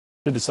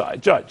to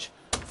decide. Judge,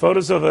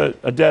 photos of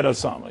a dead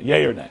Osama,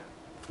 yay or nay?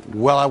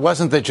 Well, I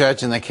wasn't the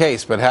judge in the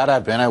case, but had I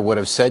been, I would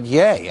have said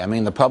yay. I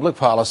mean, the public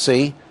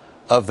policy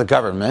of the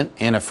government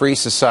in a free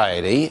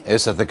society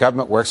is that the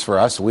government works for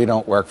us, we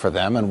don't work for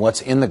them, and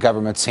what's in the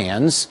government's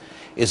hands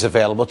is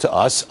available to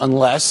us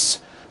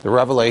unless the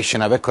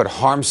revelation of it could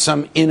harm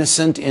some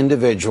innocent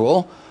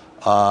individual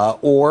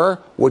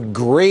or would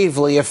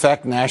gravely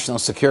affect national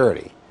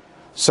security.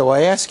 So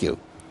I ask you,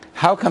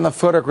 how can the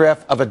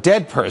photograph of a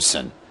dead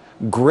person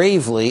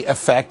gravely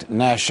affect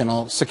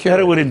national security?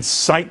 That it would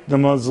incite the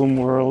Muslim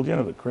world, you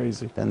know, the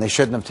crazy. Then they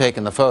shouldn't have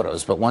taken the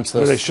photos. But once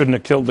those, they shouldn't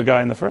have killed the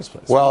guy in the first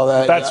place. Well,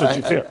 that's what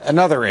you fear.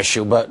 Another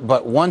issue.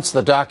 But once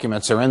the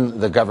documents are in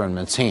the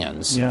government's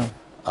hands,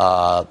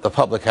 the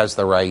public has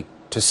the right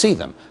to see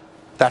them.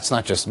 That's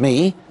not just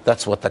me.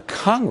 That's what the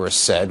Congress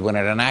said when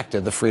it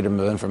enacted the Freedom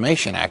of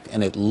Information Act,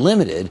 and it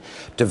limited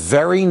to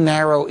very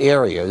narrow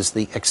areas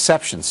the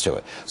exceptions to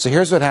it. So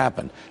here's what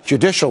happened.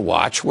 Judicial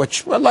Watch,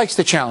 which likes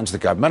to challenge the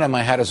government, and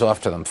my hat is off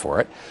to them for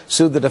it,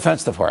 sued the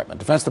Defense Department.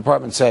 Defense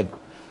Department said,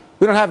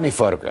 we don't have any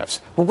photographs.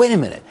 Well, wait a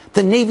minute.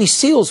 The Navy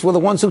SEALs were the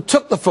ones who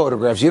took the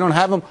photographs. You don't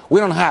have them? We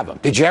don't have them.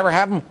 Did you ever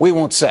have them? We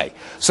won't say.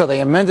 So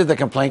they amended the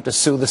complaint to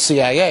sue the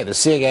CIA. The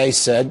CIA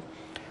said,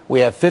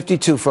 we have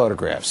 52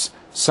 photographs.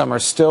 Some are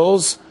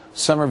stills,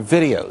 some are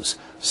videos.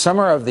 Some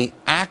are of the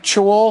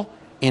actual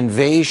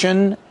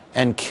invasion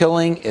and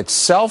killing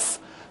itself.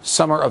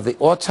 Some are of the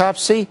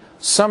autopsy.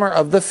 Some are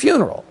of the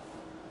funeral.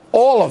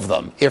 All of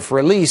them, if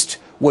released,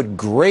 would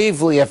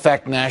gravely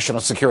affect national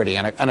security.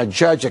 And a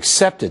judge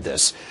accepted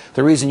this.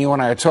 The reason you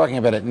and I are talking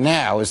about it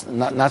now is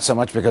not so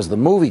much because of the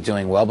movie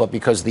doing well, but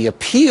because the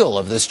appeal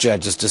of this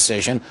judge's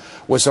decision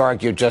was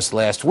argued just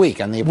last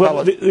week. And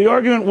the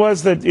argument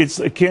was that it's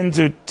akin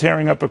to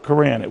tearing up a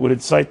Koran. It would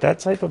incite that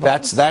type of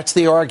violence? That's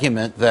the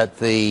argument that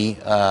the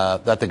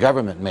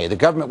government made. The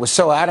government was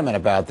so adamant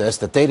about this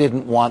that they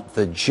didn't want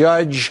the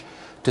judge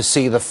to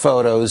see the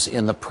photos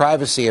in the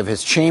privacy of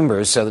his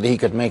chambers so that he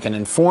could make an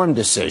informed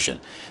decision.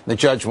 The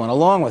judge went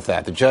along with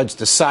that. The judge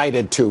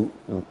decided to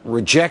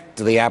reject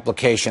the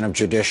application of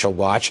Judicial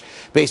Watch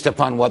based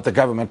upon what the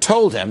government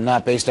told him,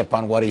 not based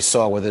upon what he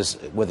saw with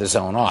his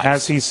own eyes.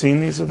 Has he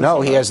seen these?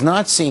 No, he has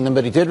not seen them,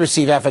 but he did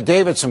receive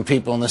affidavits from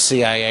people in the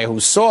CIA who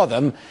saw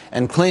them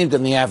and claimed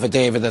in the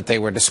affidavit that they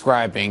were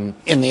describing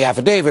in the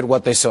affidavit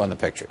what they saw in the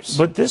pictures.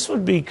 But this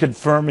would be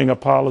confirming a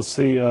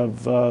policy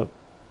of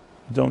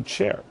don't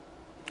share.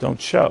 Don't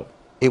show.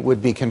 It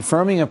would be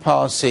confirming a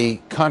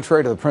policy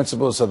contrary to the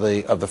principles of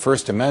the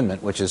First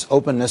Amendment, which is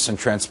openness and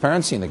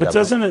transparency in the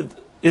government.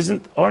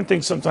 But aren't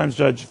things sometimes,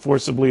 Judge,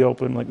 forcibly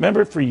open? Like,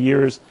 remember for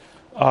years,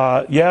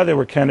 there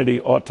were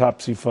Kennedy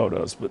autopsy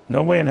photos, but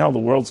no way in hell the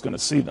world's going to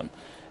see them.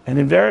 And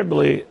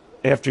invariably,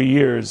 after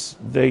years,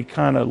 they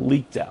kind of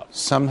leaked out.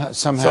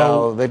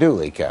 Somehow they do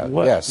leak out.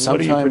 Yes. What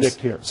do you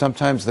predict here?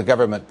 Sometimes the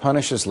government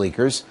punishes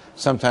leakers.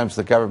 Sometimes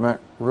the government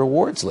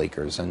rewards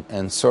leakers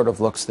and sort of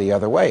looks the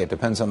other way. It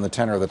depends on the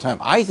tenor of the time.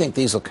 I think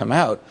these will come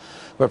out,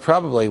 but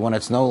probably when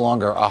it's no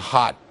longer a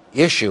hot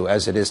issue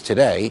as it is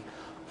today.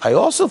 I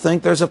also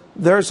think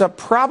there's a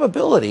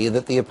probability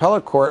that the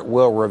appellate court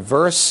will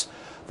reverse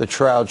the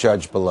trial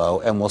judge below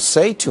and will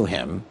say to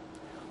him,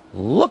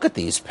 look at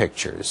these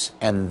pictures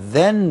and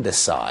then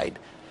decide.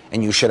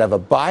 And you should have a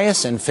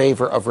bias in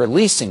favor of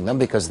releasing them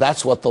because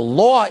that's what the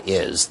law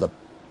is. The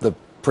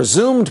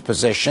presumed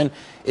position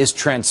is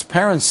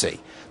transparency.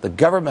 The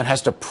government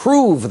has to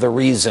prove the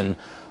reason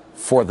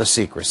for the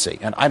secrecy.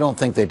 And I don't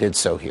think they did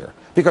so here.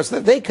 Because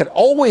they could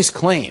always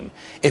claim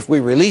if we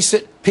release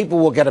it, people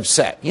will get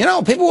upset. You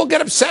know, people will get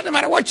upset no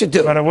matter what you do.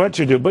 No matter what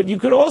you do. But you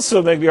could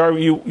also make the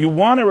argument you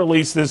want to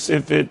release this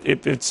if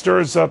it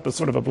stirs up a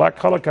sort of a black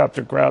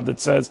helicopter crowd that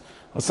says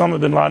Osama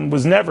bin Laden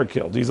was never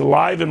killed. He's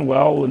alive and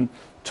well and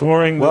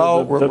touring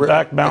the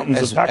back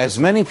mountains of Pakistan. As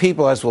many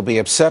people as will be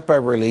upset by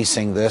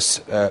releasing this,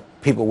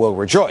 people will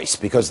rejoice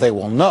because they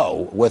will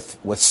know with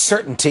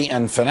certainty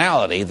and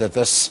finality that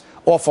this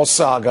awful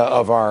saga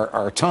of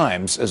our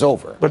times is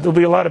over. But there'll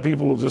be a lot of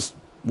people who just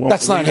won't.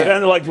 That's not it.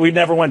 And like we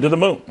never went to the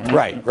moon.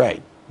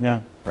 Right.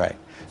 Yeah. Right.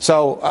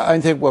 So I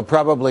think we'll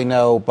probably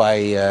know by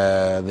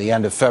the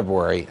end of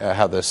February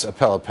how this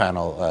appellate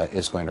panel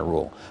is going to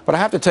rule. But I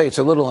have to tell you, it's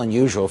a little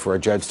unusual for a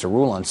judge to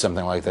rule on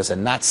something like this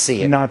and not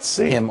see it,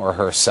 him or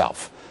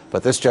herself.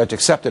 But this judge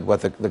accepted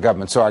what the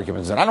government's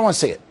arguments, and I don't want to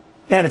see it.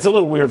 And it's a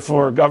little weird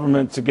for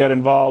government to get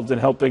involved in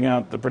helping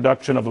out the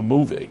production of a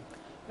movie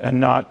and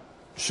not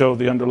show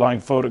the underlying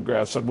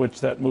photographs on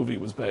which that movie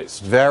was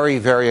based. Very,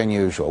 very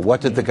unusual.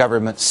 What did the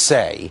government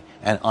say,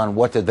 and on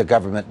what did the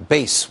government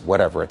base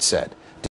whatever it said?